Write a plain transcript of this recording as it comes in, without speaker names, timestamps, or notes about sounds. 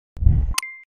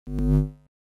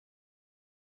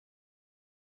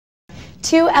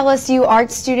2 LSU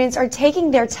art students are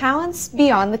taking their talents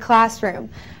beyond the classroom.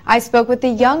 I spoke with the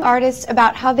young artists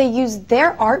about how they use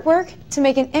their artwork to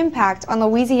make an impact on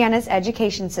Louisiana's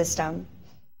education system.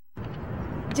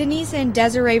 Denise and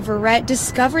Desiree Verrett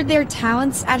discovered their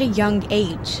talents at a young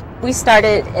age. We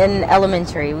started in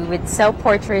elementary. We would sell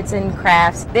portraits and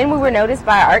crafts. Then we were noticed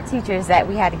by our art teachers that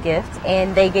we had a gift,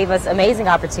 and they gave us amazing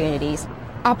opportunities.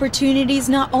 Opportunities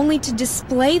not only to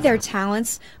display their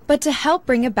talents, but to help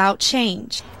bring about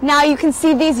change. Now you can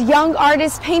see these young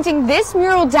artists painting this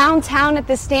mural downtown at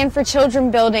the Stand for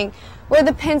Children building, where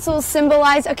the pencils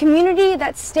symbolize a community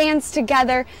that stands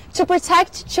together to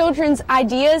protect children's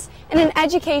ideas and an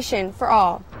education for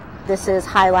all. This is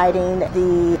highlighting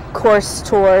the course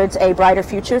towards a brighter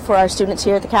future for our students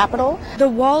here at the Capitol. The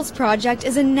Walls Project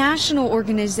is a national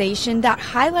organization that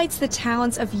highlights the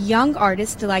talents of young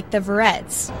artists like the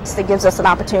Verretts. It gives us an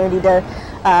opportunity to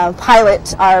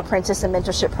pilot our apprentice and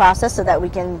mentorship process so that we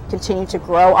can continue to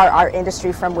grow our art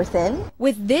industry from within.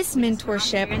 With this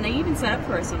mentorship, and they even set up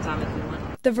for us sometime if we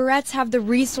want. The Verretts have the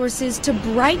resources to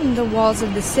brighten the walls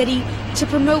of the city to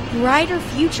promote brighter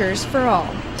futures for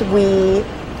all. We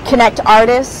connect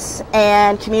artists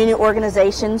and community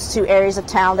organizations to areas of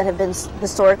town that have been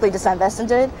historically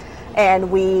disinvested,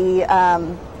 and we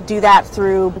do that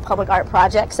through public art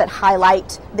projects that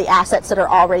highlight the assets that are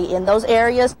already in those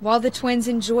areas. While the twins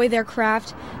enjoy their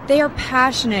craft, they are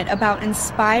passionate about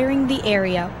inspiring the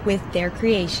area with their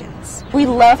creations. We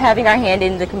love having our hand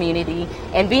in the community,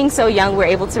 and being so young, we're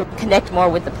able to connect more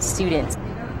with the students.